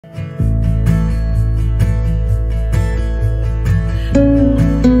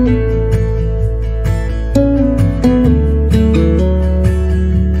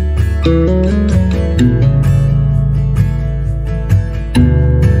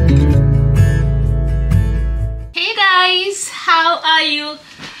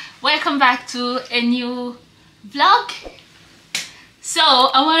welcome back to a new vlog. So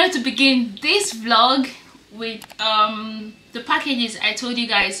I wanted to begin this vlog with the packages I told you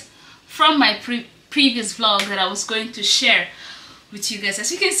guys from my previous vlog that I was going to share with you guys.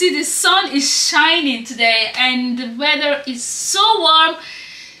 As you can see, the sun is shining today and the weather is so warm.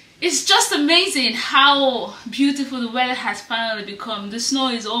 It's just amazing how beautiful the weather has finally become. The snow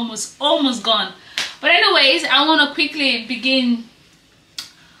is almost gone. But anyways, I want to quickly begin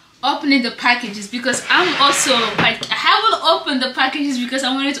opening the packages because I'm also like, I haven't opened the packages because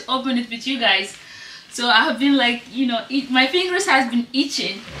I wanted to open it with you guys. So I have been like, you know, my fingers has been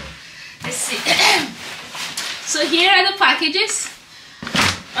itching. Let's see. So here are the packages.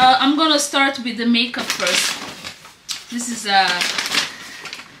 I'm gonna start with the makeup first. This is I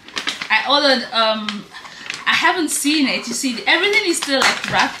ordered I haven't seen it. You see, everything is still like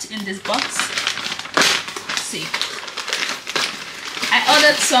wrapped in this box. Let's see, I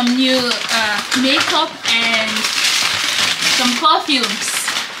ordered some new makeup and some perfumes.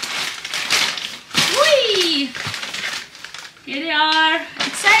 Whee! Here they are.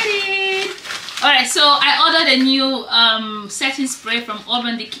 Excited! Alright, so I ordered a new setting spray from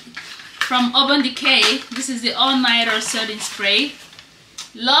Urban Decay. This is the all-nighter setting spray.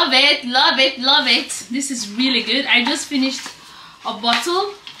 Love it, love it, love it. This is really good. I just finished a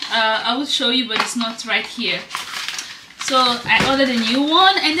bottle. I will show you, but it's not right here. So I ordered a new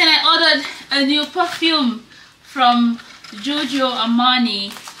one, and then I ordered a new perfume from Giorgio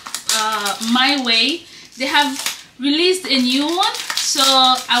Armani, My Way. They have released a new one, so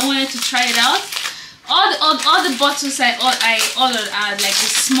I wanted to try it out. All the bottles I ordered are like the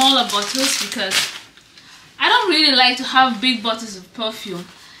smaller bottles because I don't really like to have big bottles of perfume.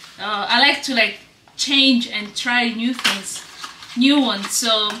 I like to like change and try new things, new ones.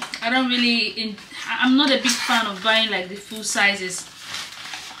 So I don't really, I'm not a big fan of buying like the full sizes,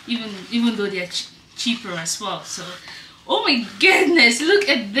 even though they're cheaper as well. So, oh my goodness, look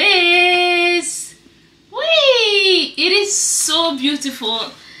at this! Whee! It is so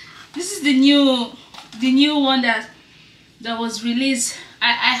beautiful. This is the new one that was released.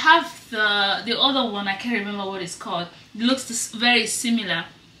 I have the other one. I can't remember what it's called. It looks very similar.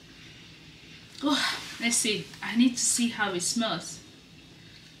 Oh, let's see. I need to see how it smells.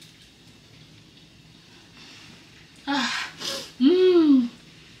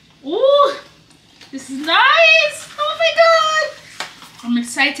 Ooh, this is nice. Oh my god, I'm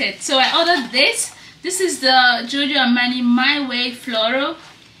excited. So I ordered this. This is the Giorgio Armani My Way Floral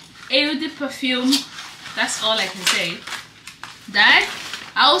Eau de Perfume. That's all I can say. That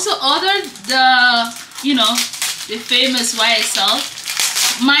I also ordered the, you know, the famous YSL.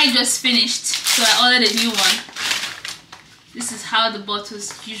 Mine just finished, so I ordered a new one. This is how the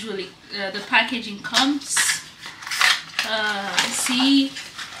bottles usually, the packaging comes. Let's see.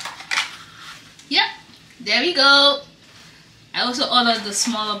 Yep, there we go. I also ordered the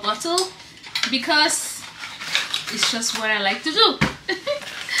smaller bottle because it's just what I like to do.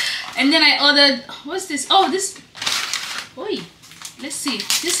 And then I ordered, what's this? Oh, this. Oi. Let's see.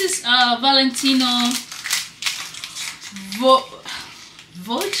 This is Valentino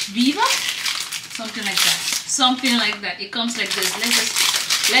Vogue Viva, something like that. Something like that. It comes like this.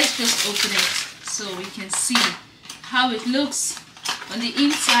 Let's just open it so we can see how it looks on the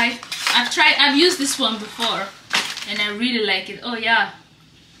inside. I've used this one before, and I really like it. Oh yeah,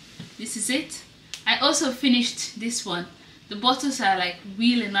 this is it. I also finished this one. The bottles are like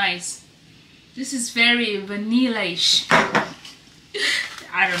really nice. This is very vanilla-ish.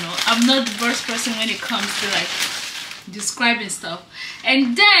 I don't know, I'm not the worst person when it comes to like describing stuff.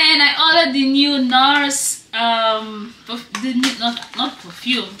 And then I ordered the new NARS not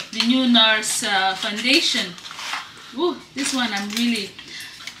perfume, the new NARS foundation. Ooh, this one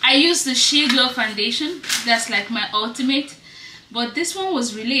I use the She Glow foundation. That's like my ultimate, but this one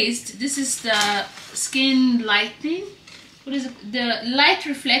was released. This is the skin lighting, what is it, the light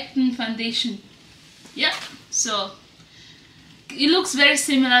reflecting foundation. Yeah, so it looks very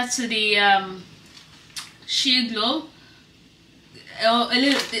similar to the She Glow,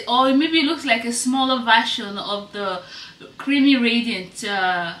 or maybe it looks like a smaller version of the Creamy Radiant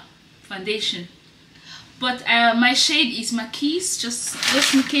foundation. But my shade is Marquise, just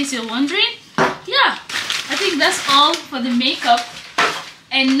in case you're wondering. Yeah, I think that's all for the makeup.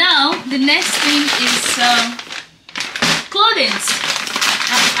 And now the next thing is clothing.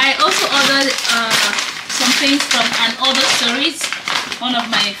 I also ordered some things from Another Stories, one of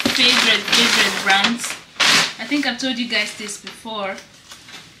my favorite brands. I think I've told you guys this before.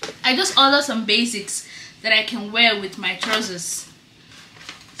 I just ordered some basics that I can wear with my trousers.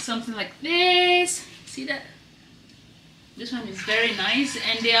 Something like this. See that? This one is very nice,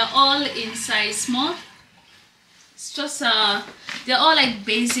 and they are all in size small. It's just they're all like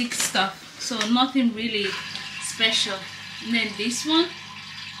basic stuff, so nothing really special. And then this one,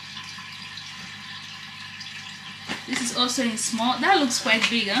 this is also in small. That looks quite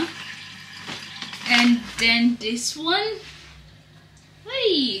big, huh? And then this one,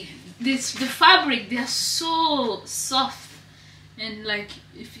 hey, the fabric, they are so soft, and like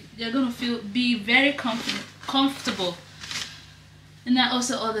if they're gonna be very comfortable. And I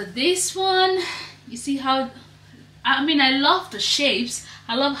also ordered this one. You see how, I mean, I love the shapes.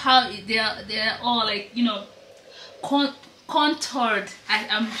 I love how they're all like, you know, contoured.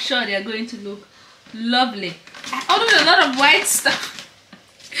 I'm sure they're going to look lovely. I ordered a lot of white stuff.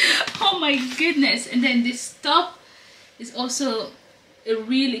 Oh my goodness. And then this top is also a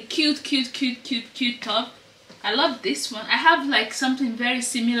really cute top. I love this one. I have like something very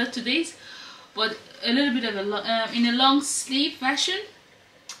similar to this, but a little bit of in a long sleeve version.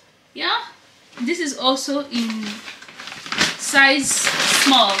 Yeah, this is also in size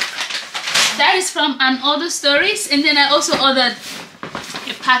small. That is from An Other Stories. And then I also ordered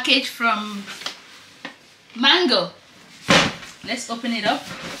a package from Mango. Let's open it up.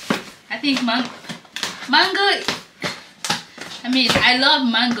 I think Mango, I mean, I love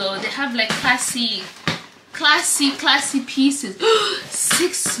Mango. They have like classy pieces.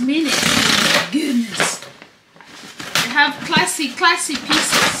 6 minutes. Oh my goodness. They have classy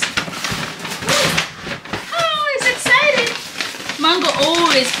pieces. Oh, it's exciting. Mango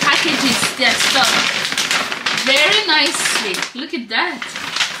always packages their stuff very nicely. Look at that.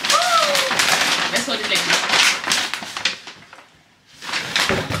 Let's hold it like this.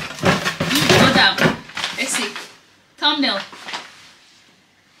 Go down. Let's see. Thumbnail.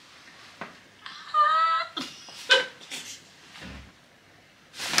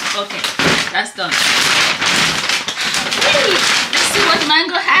 Okay, that's done. Hey, let's see what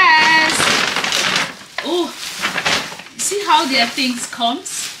Mango has. Oh, see how their things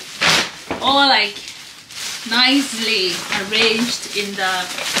comes? All like nicely arranged in the,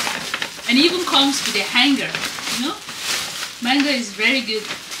 and even comes with a hanger, you know? Mango is very good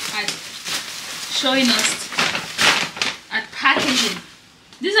at showing us, at packaging.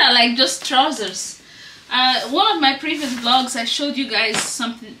 These are like just trousers. One of my previous vlogs, I showed you guys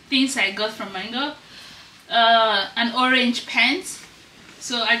things I got from Mango. An orange pants.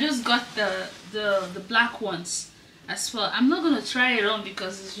 So I just got the black ones as well. I'm not gonna try it on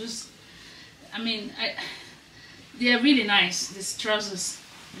because it's just, I mean, they're really nice. These trousers,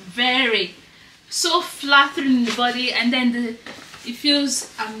 very so flattering in the body, and then it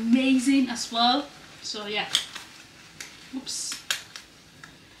feels amazing as well. So yeah. Oops.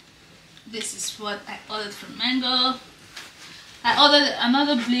 This is what I ordered from Mango. I ordered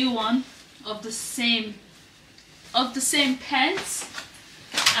another blue one of the same pants.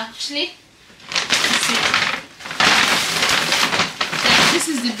 Actually, let's see. Yeah, this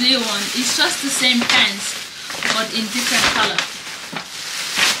is the blue one. It's just the same pants, but in different color.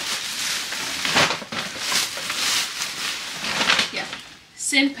 Yeah,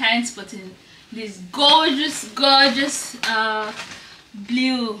 same pants, but in this gorgeous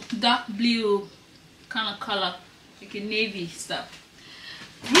blue, dark blue kind of color, like a navy stuff.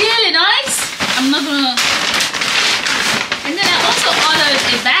 Really nice. I'm not gonna. And then I also ordered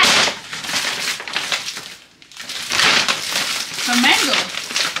a bag from Mango.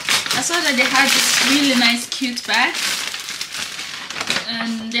 I saw that they had this really nice cute bag,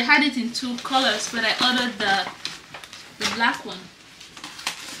 and they had it in 2 colors, but I ordered the black one.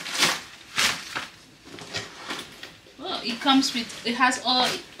 It comes with, it has all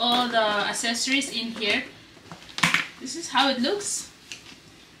the accessories in here. This is how it looks.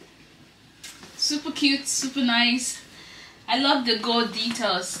 Super cute, super nice. I love the gold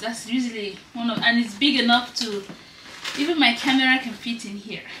details. That's usually one of, and it's big enough to, even my camera can fit in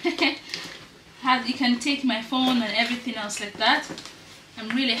here. You can take my phone and everything else like that. I'm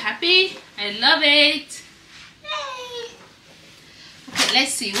really happy. I love it. Yay! Okay,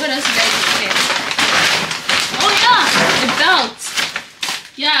 let's see. What else did I get? Oh yeah, the belt.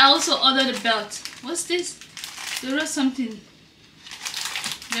 Yeah, I also ordered a belt. What's this? There was something.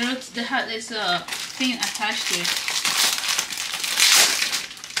 There's a thing attached to it.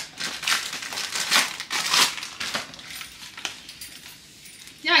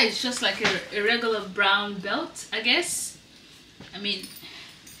 Yeah, it's just like a regular brown belt, I guess. I mean,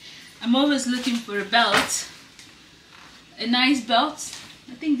 I'm always looking for a belt. A nice belt.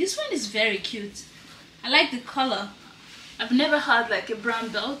 I think this one is very cute. I like the color. I've never had like a brown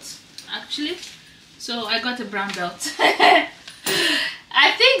belt actually, so I got a brown belt.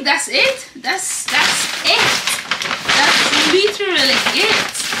 I think that's it. That's it. That's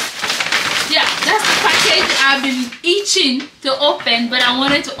itching to open, but I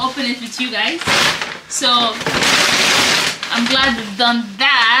wanted to open it with you guys. So I'm glad we've done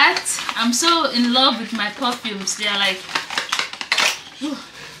that. I'm so in love with my perfumes. They're like, whew.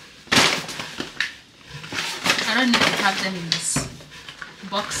 I don't need to have them in this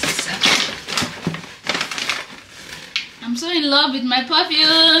boxes actually. I'm so in love with my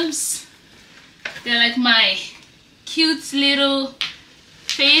perfumes. They're like my cute little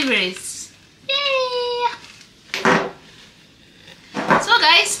favorites. Yay! So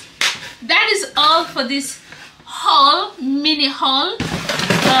guys, that is all for this haul, mini haul.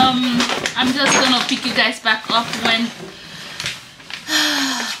 I'm just gonna pick you guys back up when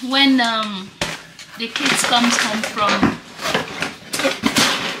the kids comes home from,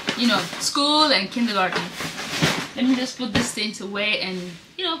 you know, school and kindergarten. Let me just put these things away and,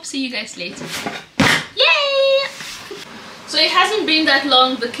 you know, see you guys later. Yay! So it hasn't been that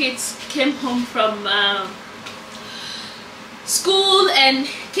long. The kids came home from school and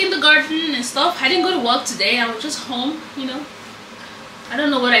kindergarten and stuff. I didn't go to work today. I was just home, you know. I don't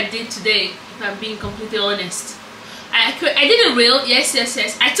know what I did today, if I'm being completely honest. I did a reel. Yes.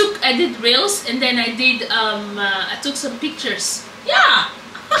 I did reels, and then I took some pictures. Yeah.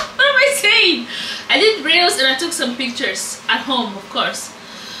 What am I saying? I did reels and I took some pictures at home, of course.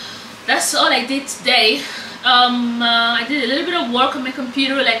 That's all I did today. I did a little bit of work on my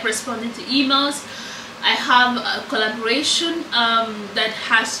computer, like responding to emails. I have a collaboration that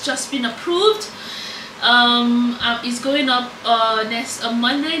has just been approved. It's going up on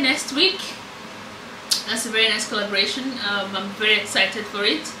Monday next week. That's a very nice collaboration. I'm very excited for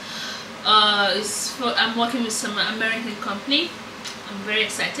it. I'm working with some American company. I'm very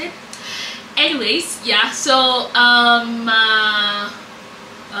excited. Anyways, yeah, so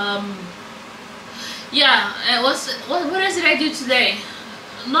yeah, what else did I do today?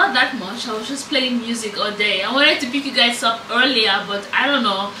 Not that much. I was just playing music all day. I wanted to pick you guys up earlier, but I don't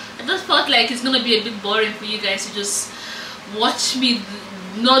know, I just felt like it's gonna be a bit boring for you guys to just watch me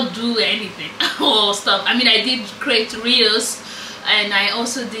not do anything or stuff. I mean, I did create reels and I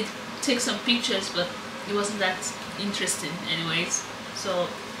also did take some pictures, but it wasn't that interesting anyways. So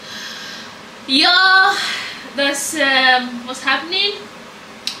yeah, that's what's happening.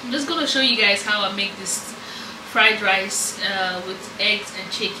 I'm just gonna show you guys how I make this fried rice with eggs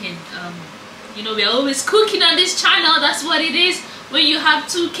and chicken. You know, we're always cooking on this channel. That's what it is when you have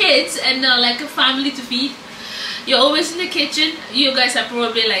 2 kids and like a family to feed. You're always in the kitchen. You guys are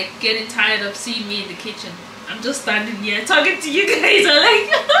probably like getting tired of seeing me in the kitchen. I'm just standing here talking to you guys. I'm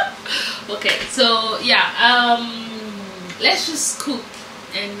like okay, so yeah, let's just cook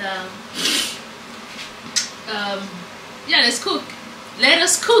and yeah, let's cook. Let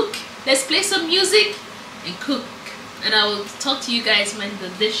us cook. Let's play some music and cook, and I will talk to you guys when the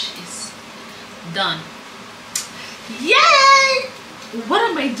dish is done. Yay! What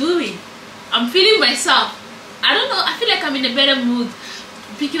am I doing? I'm feeling myself. I don't know, I feel like I'm in a better mood.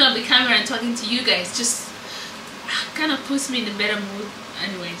 Picking up the camera and talking to you guys just kind of puts me in a better mood.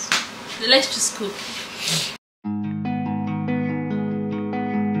 Anyways, let's just cook.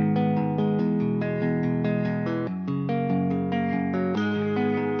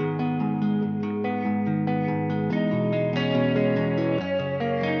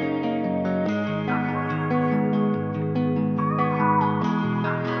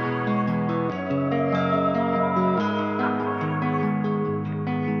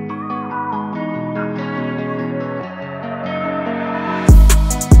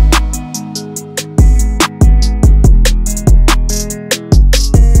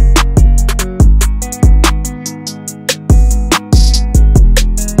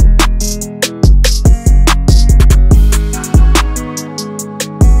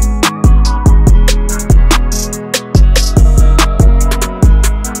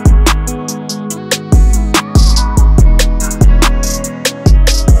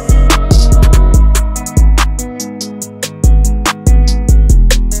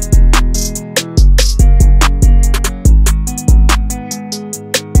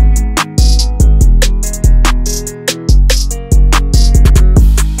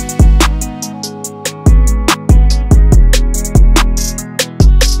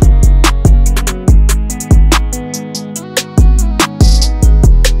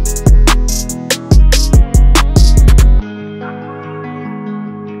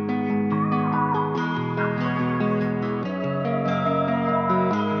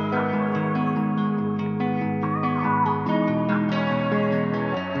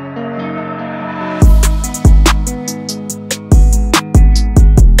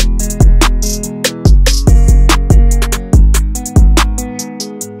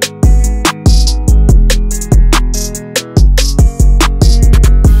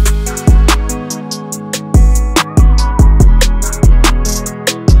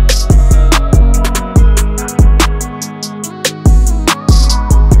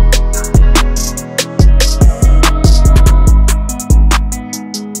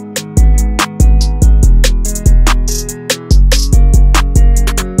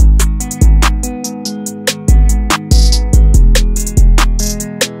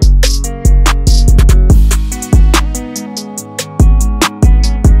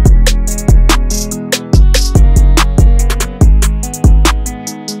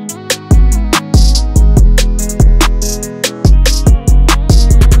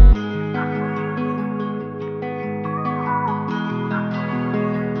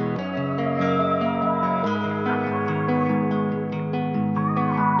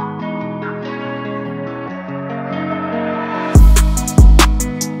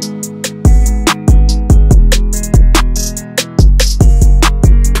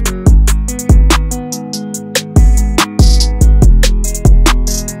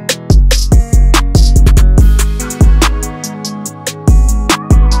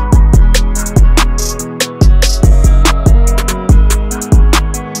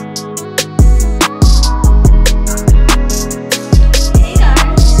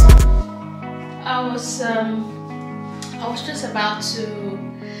 was just about to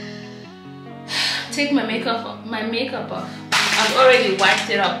take my makeup off. I've already wiped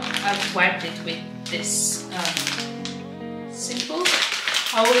it up. I've wiped it with this simple.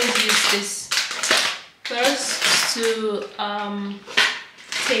 I always use this first to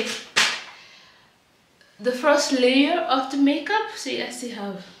take the first layer of the makeup. See, I still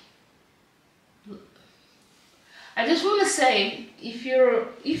have. I just want to say, if you're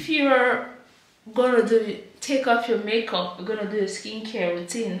gonna take off your makeup, you're gonna do a skincare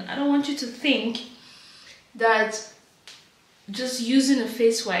routine, I don't want you to think that just using a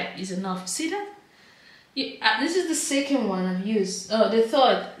face wipe is enough. See that? This is the second one I've used. Oh, the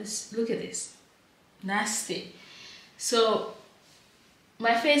third is, look at this, nasty. So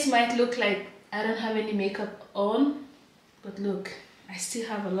my face might look like I don't have any makeup on, but look, I still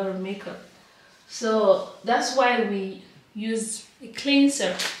have a lot of makeup. So that's why we use a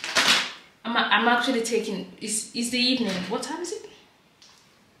cleanser. I'm actually taking, it's the evening. What time is it?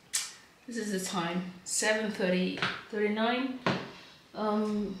 This is the time, 7:39.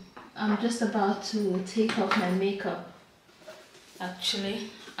 I'm just about to take off my makeup.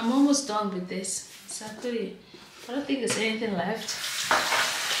 Actually, I'm almost done with this. Exactly. I don't think there's anything left.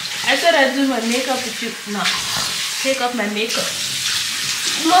 I thought I'd do my makeup with you. No, take off my makeup.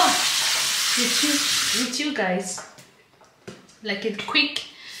 With you guys. Like a quick.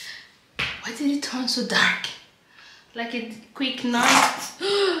 Why did it turn so dark? Like a quick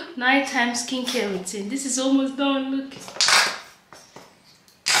nighttime skincare routine. This is almost done. Look.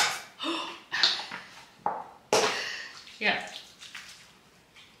 Yeah.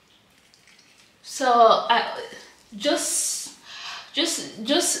 So I just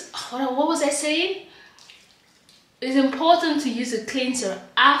what was I saying? It's important to use a cleanser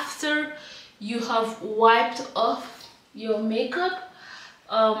after you have wiped off your makeup.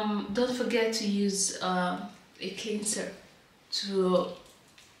 Don't forget to use a cleanser to,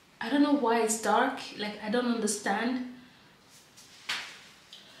 I don't know why it's dark, like I don't understand.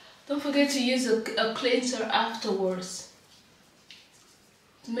 Don't forget to use a cleanser afterwards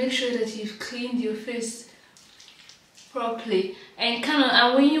to make sure that you've cleaned your face properly. And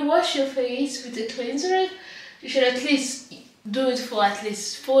when you wash your face with a cleanser, you should at least do it for at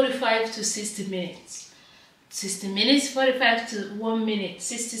least 45 to 60 minutes. 60 minutes, 45 to 1 minute,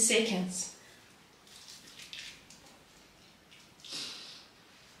 60 seconds.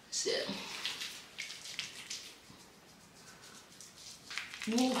 So,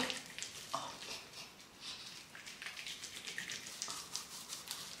 ooh.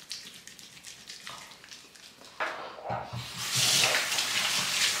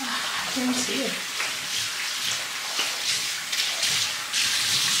 I can't see it.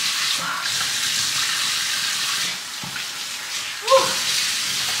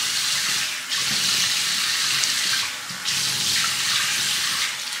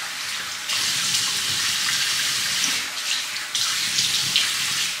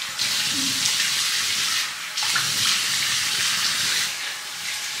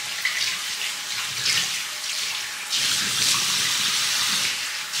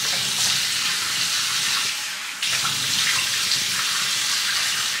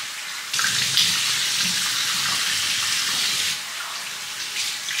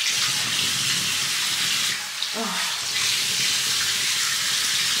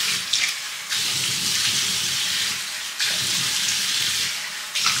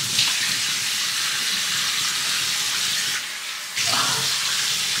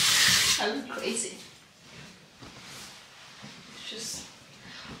 I look crazy.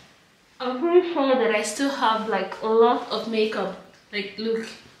 I'm pretty sure that I still have like a lot of makeup. Like, look,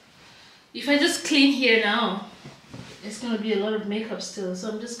 if I just clean here now, it's gonna be a lot of makeup still. So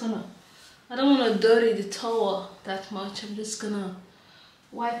I'm just gonna, I don't want to dirty the towel that much. I'm just gonna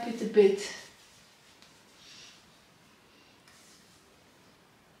wipe it a bit.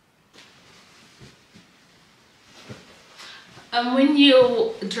 And when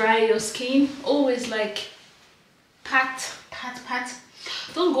you dry your skin, always like pat.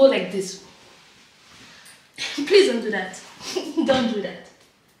 Don't go like this. Please don't do that. Don't do that.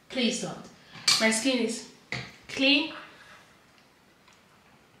 Please don't. My skin is clean.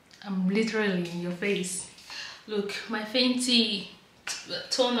 I'm literally in your face. Look, my Fenty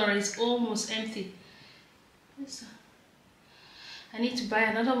toner is almost empty. I need to buy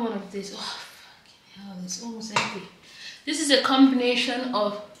another one of these. Oh, fucking hell, it's almost empty. This is a combination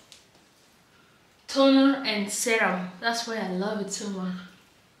of toner and serum. That's why I love it so much.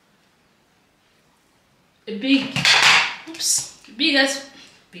 A big, oops, big as,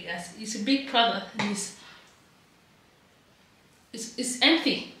 it's a big product and it's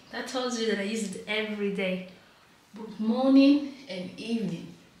empty. That tells you that I use it every day, both morning and evening.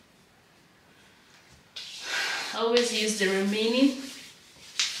 I always use the remaining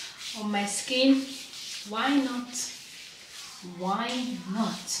on my skin. Why not? Why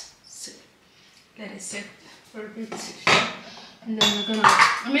not? So let it set for a bit, and then we're gonna.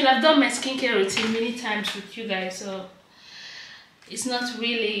 I mean, I've done my skincare routine many times with you guys, so it's not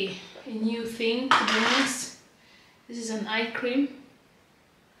really a new thing, to be honest. This is an eye cream.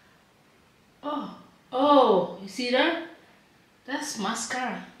 Oh, you see that? That's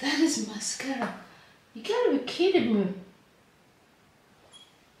mascara. That is mascara. You gotta be kidding me.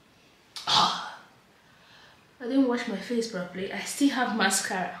 Oh, I didn't wash my face properly. I still have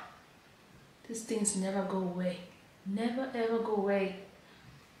mascara. These things never go away. Never ever go away.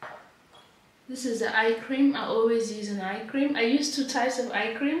 This is the eye cream. I always use an eye cream. I use 2 types of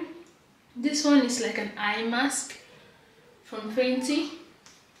eye cream. This one is like an eye mask from Fenty.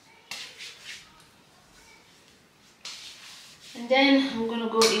 And then I'm gonna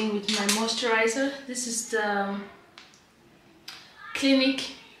go in with my moisturizer. This is the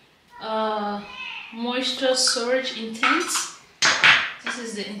Clinique Moisture Surge Intense. This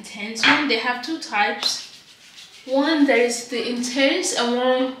is the intense one. They have 2 types. One that is the intense and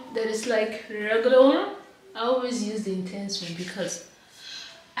one that is like regular one. I always use the intense one because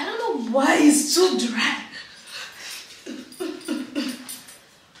I don't know why it's so dry.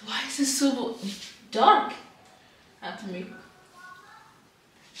 Why is it so dark after me?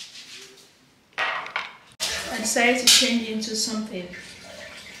 I decided to change into something.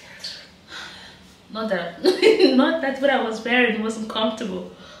 Not that what I was wearing wasn't comfortable,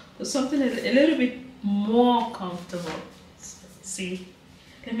 but something a little bit more comfortable. See,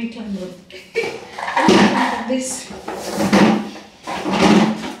 let me climb up. This.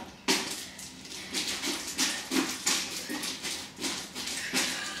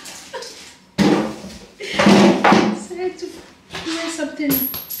 Decided to wear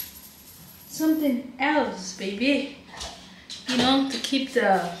something else, baby. You know, to keep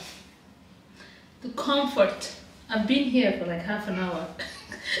the comfort. I've been here for like half an hour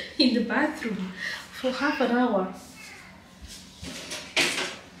in the bathroom for half an hour.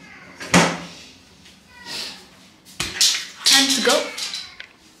 Time to go.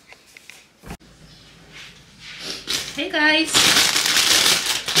 Hey guys,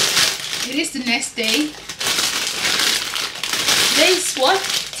 it is the next day. Today is what?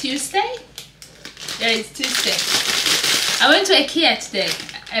 Tuesday? Yeah, it's Tuesday. I went to IKEA today.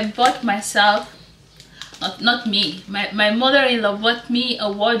 I bought myself, not me, my mother-in-law bought me a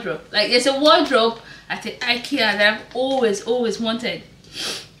wardrobe. Like, there's a wardrobe at the IKEA that I've always wanted.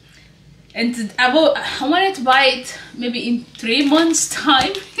 And I wanted to buy it maybe in 3 months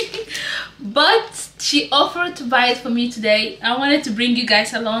time. But she offered to buy it for me today. I wanted to bring you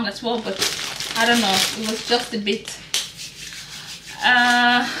guys along as well, but I don't know, it was just a bit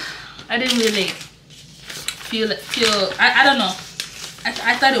I didn't really feel I don't know.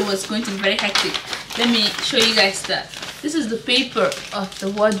 I thought it was going to be very hectic. Let me show you guys that. This is the paper of the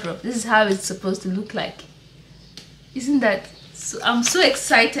wardrobe. This is how it's supposed to look like. Isn't that so? I'm so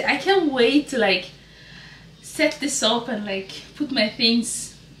excited. I can't wait to like set this up and like put my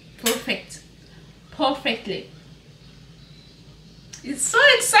things perfectly. It's so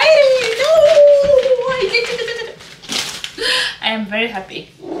exciting. I am very happy,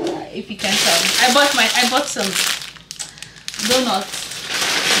 if you can tell. I bought some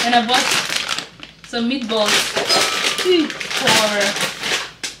donuts and I bought some meatballs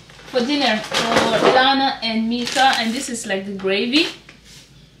for dinner for Lana and Mika, and this is like the gravy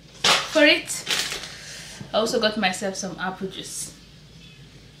for it. I also got myself some apple juice.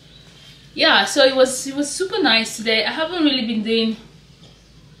 Yeah, so it was super nice today. I haven't really been doing.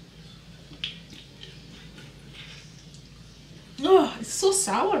 Oh, it's so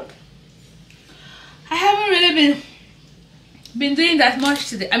sour. I haven't really been doing that much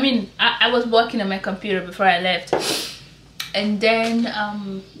today. I mean, I was working on my computer before I left, and then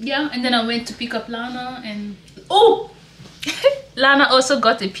yeah, and then I went to pick up Lana, and oh, Lana also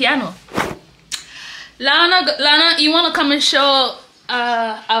got a piano. Lana, you want to come and show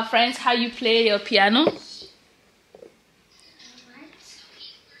our friends how you play your piano?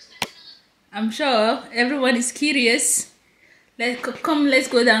 I'm sure everyone is curious. Let's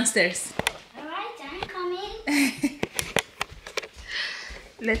go downstairs. Alright, I'm coming.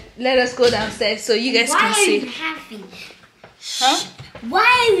 let us go downstairs so you guys can see. Why are you having? Huh? Why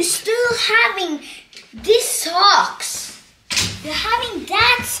are you still having these socks? You're having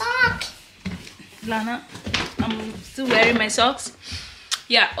that sock. Lana, I'm still wearing my socks.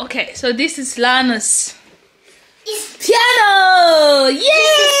 Yeah, okay. So this is Lana's piano.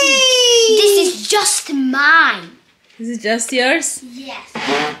 Yay! Is it just yours? Yes.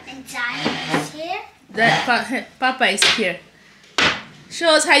 And Daddy is here. Papa is here.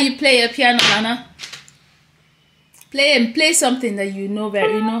 Show us how you play a piano, Lana. Play something that you know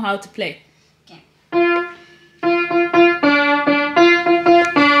how to play. Okay.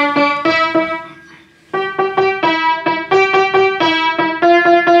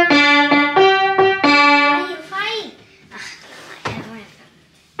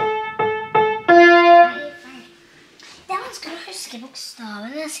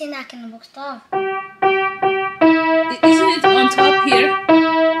 Isn't it on top here?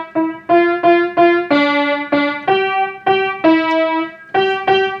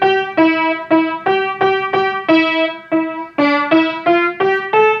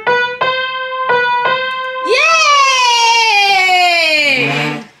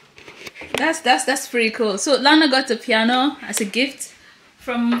 Yay! That's pretty cool. So Lana got a piano as a gift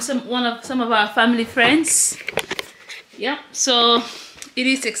from some of our family friends. Yeah, so it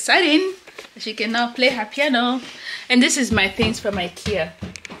is exciting. She can now play her piano. And this is my things from IKEA.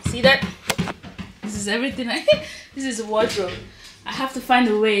 See that? This is everything. This is a wardrobe. I have to find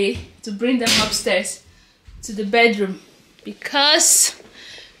a way to bring them upstairs to the bedroom because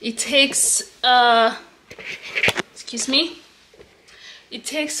it takes excuse me, it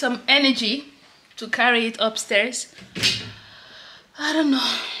takes some energy to carry it upstairs. I don't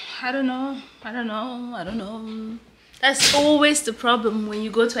know. That's always the problem when you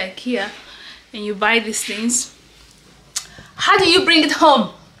go to IKEA and you buy these things. How do you bring it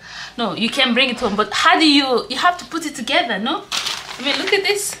home? No, you can bring it home, but how do you have to put it together, no? I mean, look at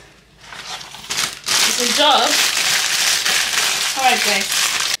this. It's a job. Alright guys,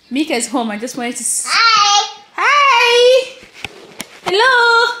 Mika is home. I just wanted to Hi!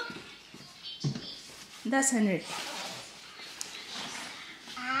 Hello! That's Henry.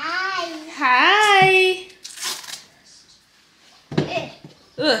 Hi!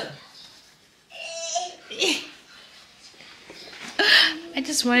 Ugh. I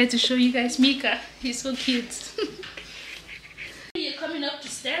just wanted to show you guys Mika. He's so cute. You're coming up the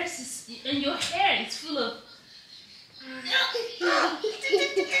stairs and your hair is full of... Look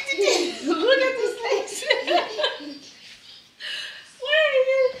at his legs. Why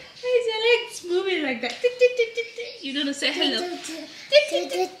is your legs moving like that? You don't say hello.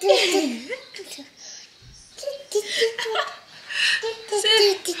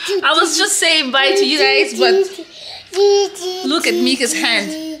 I was just saying bye to you guys, but look at Mika's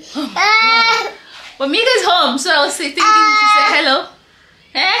hand. But Mika's home, so I was thinking she said hello.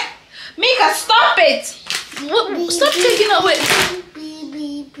 Eh? Mika, stop it! Stop taking away.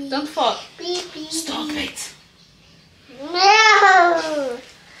 Don't fall. Stop it.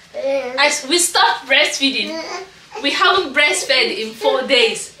 We stopped breastfeeding. We haven't breastfed in 4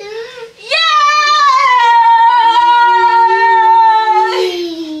 days. Yay!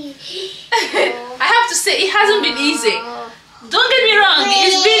 I have to say, it hasn't been easy. Don't get me wrong,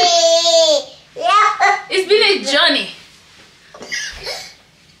 it's been a journey.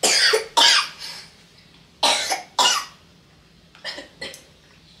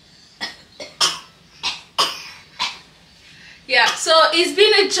 Yeah, so it's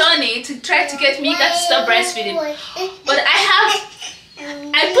been a journey to try to get Mika to stop breastfeeding. But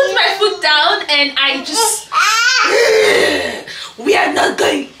I put my foot down and I just... We are not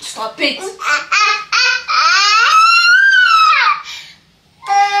going to stop it.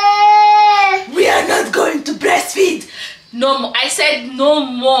 We are not going to breastfeed. No more. I said no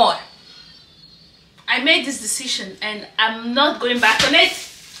more. I made this decision and I'm not going back on it.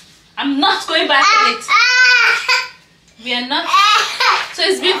 I'm not going back on it. We are not. So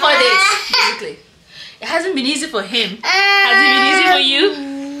it's been 4 days, basically. It hasn't been easy for him. Has it been easy for you?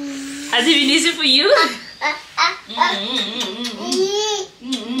 Has it been easy for you?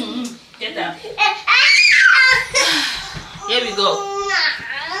 Get down. Here we go.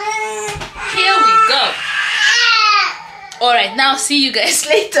 Here we go. Alright, now see you guys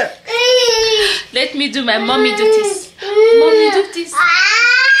later. Let me do my mommy duties. Mommy duties.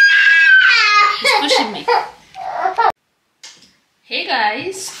 He's pushing me. Hey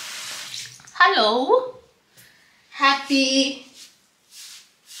guys. Hello. Happy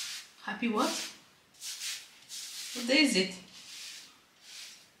what? What day is it?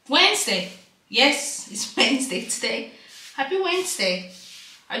 Wednesday. Yes, it's Wednesday today. Happy Wednesday.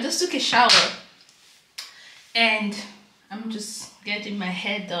 I just took a shower and I'm just getting my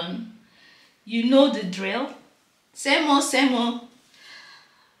hair done. You know the drill. Same old, same old.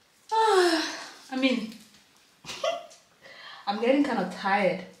 I mean, I'm getting kind of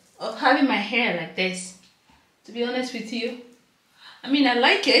tired of having my hair like this. To be honest with you, I mean, I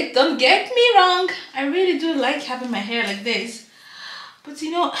like it, don't get me wrong. I really do like having my hair like this. But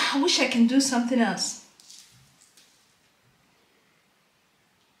you know, I wish I can do something else.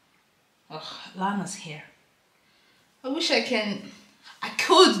 Oh, Lana's hair. I wish I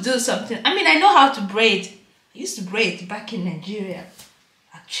could do something. I mean, I know how to braid. I used to braid back in Nigeria,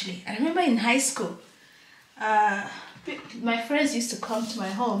 actually. I remember in high school, my friends used to come to my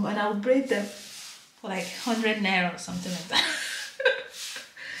home and I would braid them for like 100 naira or something like that.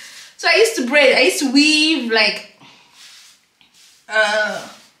 So I used to braid. I used to weave like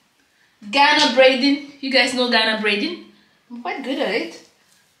Ghana braiding. You guys know Ghana braiding? I'm quite good at it.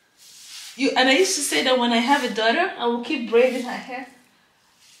 And I used to say that when I have a daughter, I will keep braiding her hair.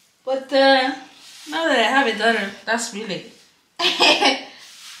 But now that I have a daughter, that's really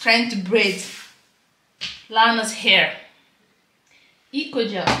trying to braid Lana's hair. Eco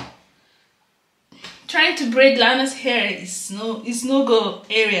gel. Trying to braid Lana's hair is no go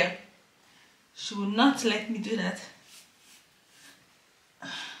area. She will not let me do that.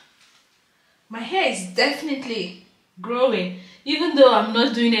 My hair is definitely growing, even though I'm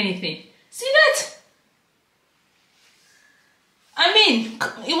not doing anything. See that? I mean,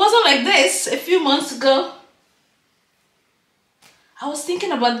 it wasn't like this a few months ago. I was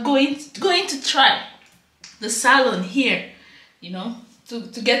thinking about going to try the salon here, you know,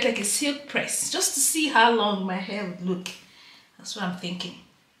 to get like a silk press, just to see how long my hair would look. That's what I'm thinking.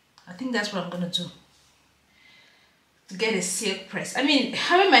 I think that's what I'm gonna do. To get a silk press. I mean,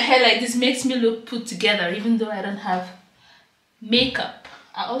 having my hair like this makes me look put together, even though I don't have makeup.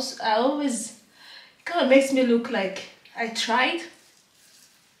 I always, it kind of makes me look like I tried,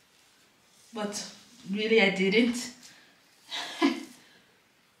 but really I didn't.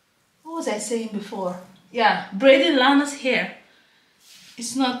 What was I saying before? Yeah, braiding Lana's hair.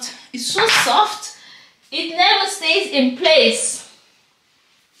 It's so soft, it never stays in place.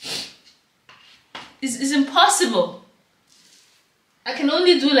 It's impossible. I can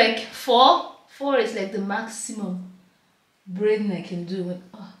only do like 4. 4 is like the maximum braiding I can do.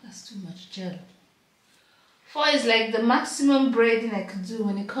 Oh, that's too much gel. 4 is like the maximum braiding I could do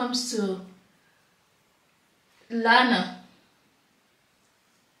when it comes to Lana.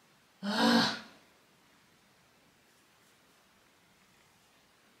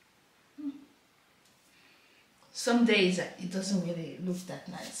 Some days it doesn't really look that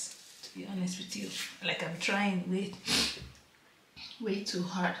nice, to be honest with you. Like I'm trying way too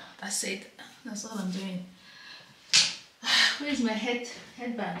hard. That's it. That's all I'm doing. Where's my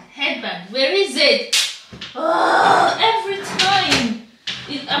headband? Headband, where is it? Oh, every time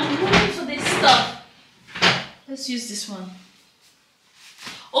I'm looking for this stuff. Let's use this one.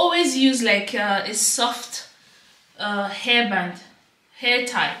 Always use like a soft hairband, hair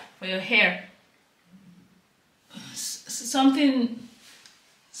tie for your hair. Something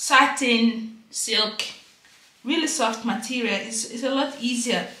satin, silk, really soft material is a lot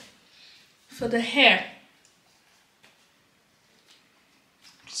easier for the hair.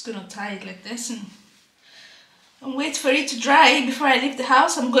 I'm just gonna tie it like this and wait for it to dry before I leave the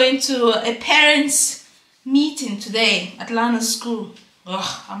house. I'm going to a parents' meeting today at Lana's school.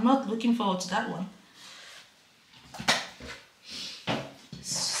 Ugh, I'm not looking forward to that one.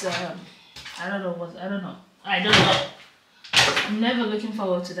 So I don't know. I'm never looking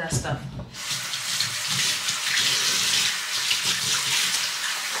forward to that stuff.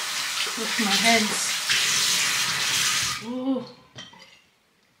 With my hands. Ooh.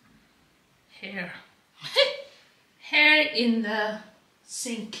 Hair. Hair in the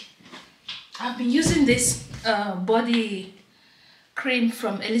sink. I've been using this body cream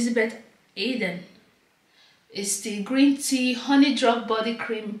from Elizabeth Aden. It's the green tea honey drop body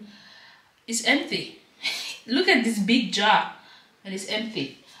cream. It's empty. Look at this big jar and it's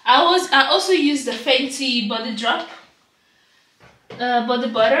empty. I also use the Fenty body drop, body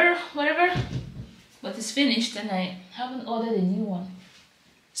butter, whatever, but it's finished and I haven't ordered a new one.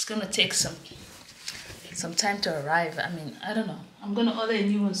 It's gonna take some time to arrive. I mean, I don't know. I'm gonna order a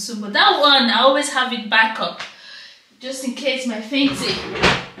new one soon, but that one I always have it back up just in case my Fenty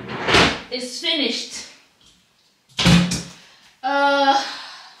is finished.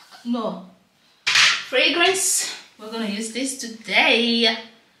 No fragrance. We're gonna use this today.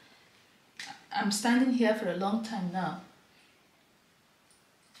 I'm standing here for a long time now.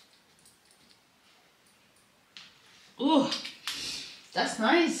 Ooh, that's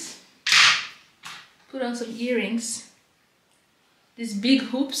nice. Put on some earrings. These big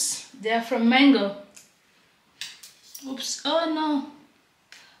hoops, they're from Mango. Oops, oh no.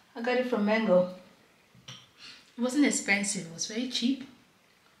 I got it from Mango. It wasn't expensive, it was very cheap.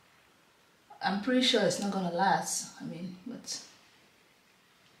 I'm pretty sure it's not gonna last. I mean, but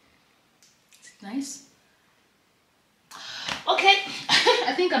Nice. Okay,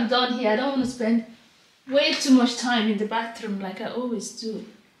 I think I'm done here. I don't want to spend way too much time in the bathroom like I always do.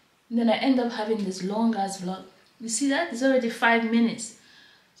 And then I end up having this long ass vlog. You see that? It's already 5 minutes.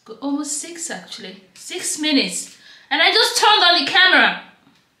 It's got almost 6 actually. 6 minutes. And I just turned on the camera.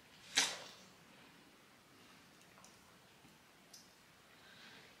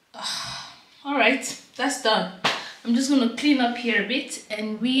 Alright, that's done. I'm just gonna clean up here a bit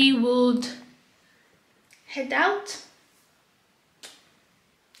and we would head out.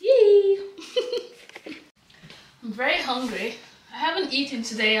 Yay! I'm very hungry. I haven't eaten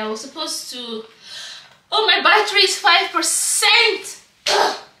today. I was supposed to... Oh, my battery is 5%!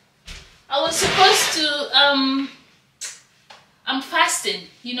 Ugh. I was supposed to... I'm fasting,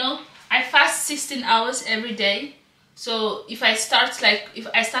 you know? I fast 16 hours every day. So if I start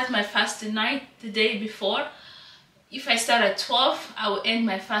my fasting night the day before, if I start at 12, I will end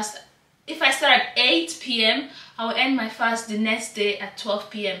my fast. If I start at 8 p.m., I will end my fast the next day at 12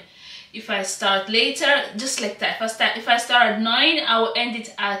 p.m. If I start later, just like that. If I start at 9, I will end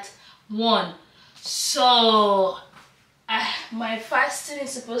it at 1. So my fasting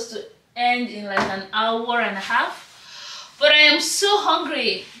is supposed to end in like an hour and a half. But I am so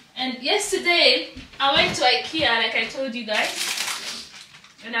hungry. And yesterday, I went to IKEA, like I told you guys,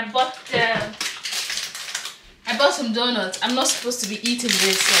 and I bought some donuts. I'm not supposed to be eating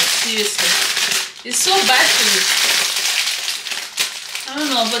this, like seriously. It's so bad for you. I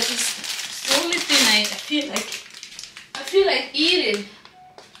don't know, but it's the only thing I feel like eating.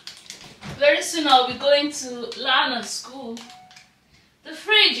 Very soon I'll be going to Lana's school. The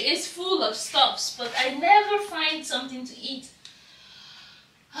fridge is full of stuffs, but I never find something to eat.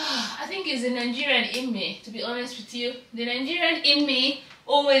 I think it's the Nigerian in me, to be honest with you. The Nigerian in me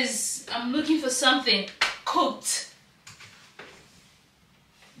always, I'm looking for something cooked.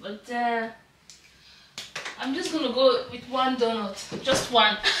 But I'm just gonna go with one donut, just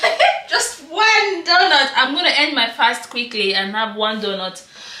one. Just one donut. I'm gonna end my fast quickly and have one donut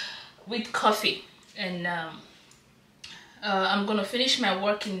with coffee. And I'm gonna finish my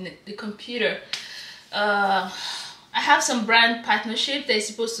work in the computer. I have some brand partnership that's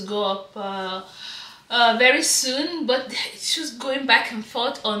supposed to go up very soon, but it's just going back and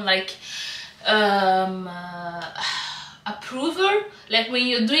forth on like approval. Like when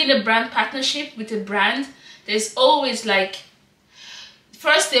you're doing a brand partnership with a brand, there's always like,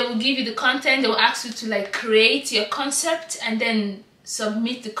 first they will give you the content, they will ask you to like create your concept and then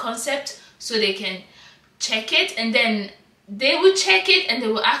submit the concept so they can check it, and then they will check it and they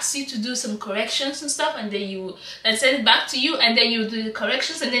will ask you to do some corrections and stuff, and then you then send it back to you, and then you do the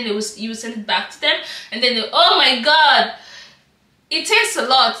corrections, and then you will send it back to them, and then oh my god, it takes a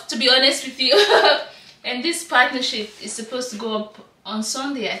lot, to be honest with you. And this partnership is supposed to go up on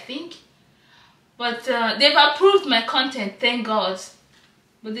Sunday, I think, but they've approved my content, thank God.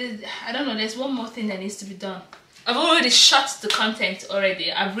 But I don't know, there's one more thing that needs to be done. I've already shot the content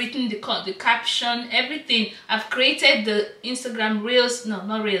already. I've written the caption, everything. I've created the Instagram reels, no,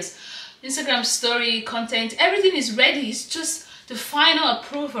 not reels, Instagram story content. Everything is ready. It's just the final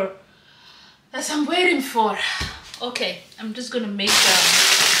approval that I'm waiting for. Okay, I'm just gonna make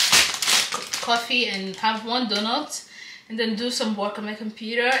coffee and have one donut, and then do some work on my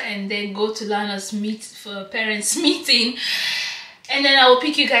computer, and then go to Lana's for parents meeting, and then I will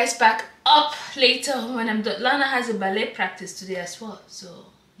pick you guys back up later when I'm done. Lana has a ballet practice today as well, so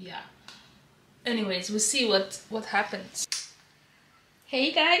yeah. Anyways, we'll see what happens.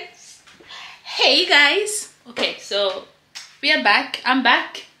 Hey guys. Hey guys. Okay, so we are back. I'm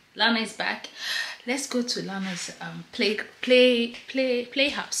back. Lana is back. Let's go to Lana's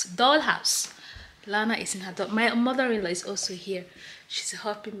playhouse, dollhouse. Lana is in her doll. My mother-in-law is also here. She's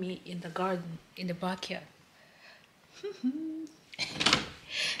helping me in the garden, in the backyard.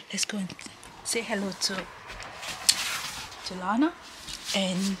 Let's go and say hello to Lana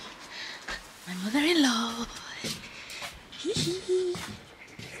and my mother-in-law.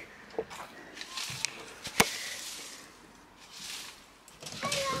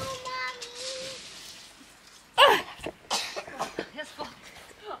 Hello, Mommy.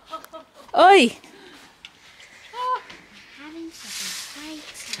 Oi! Having such a great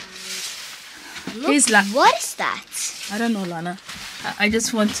time. Here's Lana. What is that? I don't know, Lana. I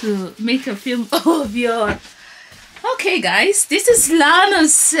just want to make a film of your... Okay, guys. This is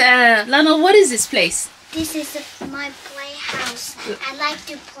Lana's... Lana, what is this place? This is my playhouse. I like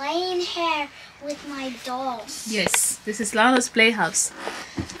to play in here with my dolls. Yes, this is Lana's playhouse.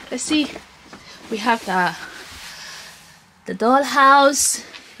 Let's see. We have the dollhouse.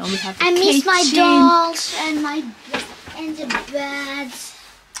 And we have the I miss kitchen. my dolls and the beds.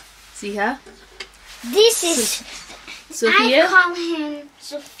 See her? This is Sophia. I call him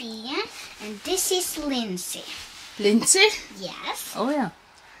Sophia, and this is Lindsay. Lindsay? Yes. Oh yeah.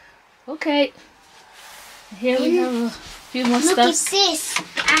 Okay. Here we have a few more Look stuff. at this.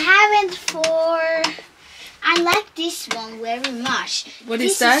 I like this one very much. What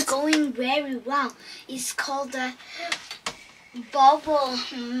is that? This is going very well. It's called the bubble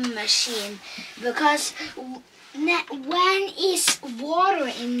machine because when is water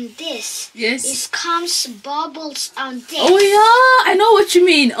in this, Yes. it comes bubbles on this. Oh yeah, I know what you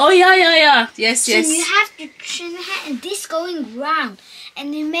mean. Oh yeah. Yes, So yes. you have to turn the hand and this going round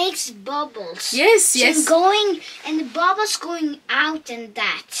and it makes bubbles. Yes, So yes. going and the bubbles going out and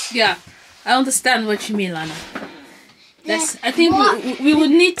that. Yeah, I understand what you mean, Lana. That's. I think What? we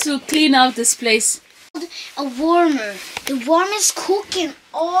would need to clean out this place. A warmer. The warmer is cooking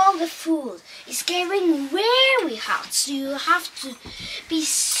all the food. It's getting very hot, so you have to be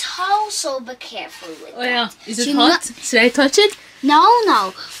so careful with Oh yeah, is it So hot? Should I touch it?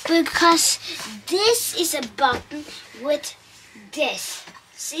 No, because this is a button with this.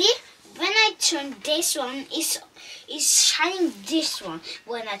 See? When I turn this one, it's shining this one.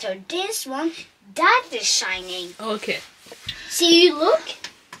 When I turn this one, that is shining. Okay. See, you look?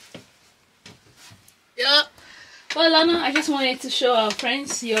 Yeah. Well, Lana, I just wanted to show our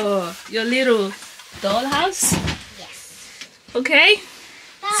friends your little dollhouse. Yes. Okay.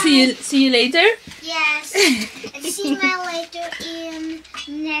 Bye. See you later. Yes. And see my later in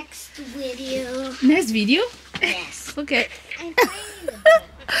next video. Next video. Yes. Okay. I'm finding the book.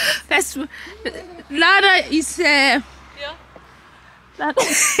 That's Lana is. Yeah. Lana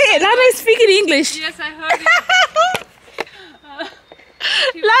is speaking English. Yes, I heard it.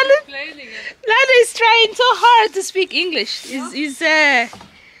 He was Lana, explaining it. Lana is trying so hard to speak English. Is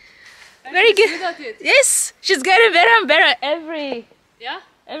very She's good. at it. Yes, she's getting better and better every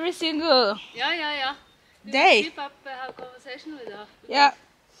single Yeah. You day. keep up our conversation with her. Yeah.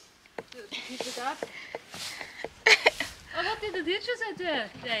 To keep it up. Oh, what did the teacher say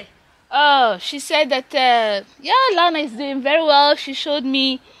today? Oh, she said that Lana is doing very well. She showed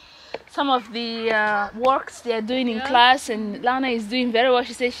me some of the works they are doing in Yeah. class, and Lana is doing very well.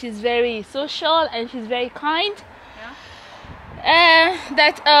 She says she's very social and she's very kind.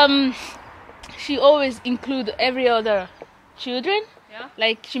 That she always include every other children. Yeah.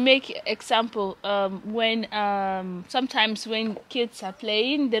 Like she make example when sometimes when kids are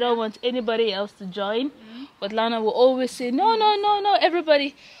playing, they don't want anybody else to join. But Lana will always say no,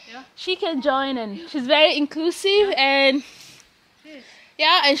 everybody. Yeah. She can join, and she's very inclusive and.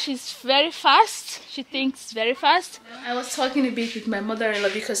 Yeah, and she's very fast. She thinks very fast. I was talking a bit with my mother-in-law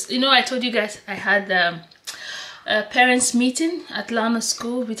because, I told you guys I had a parents' meeting at Lana's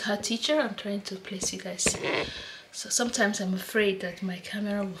school with her teacher. I'm trying to place you guys. So sometimes I'm afraid that my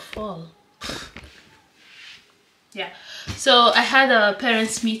camera will fall. Yeah. So I had a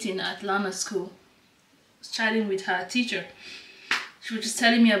parents' meeting at Lana's school. I was chatting with her teacher. She was just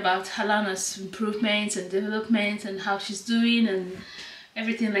telling me about Lana's improvements and developments and how she's doing and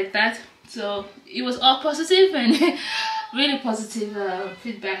everything like that. So it was all positive and really positive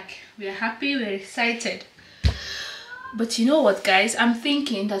feedback. We are happy, we're excited. But you know what, guys, I'm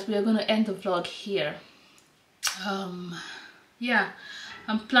thinking that we are going to end the vlog here. Yeah,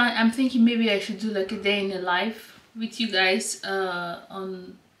 I'm thinking maybe I should do like a day in the life with you guys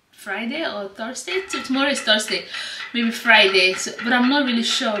on Friday or Thursday. Tomorrow is Thursday, maybe Friday, but I'm not really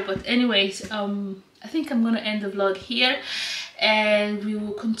sure. But anyways, I think I'm gonna end the vlog here, and we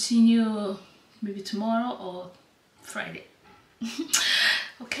will continue maybe tomorrow or Friday.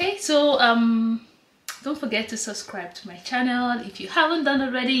 Okay, so don't forget to subscribe to my channel if you haven't done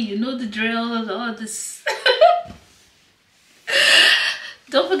already. You know the drill, all this.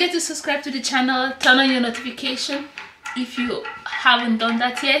 Don't forget to subscribe to the channel, turn on your notification if you haven't done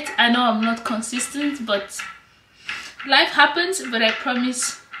that yet. I know I'm not consistent, but life happens. But I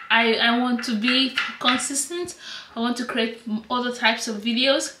promise I want to be consistent. I want to create other types of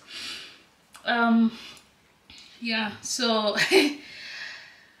videos. Yeah, so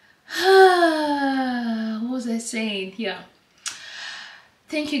what was I saying? Yeah,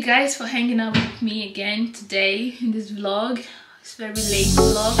 thank you guys for hanging out with me again today in this vlog. It's very late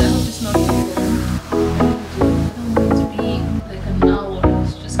vlog. I hope it's not too long.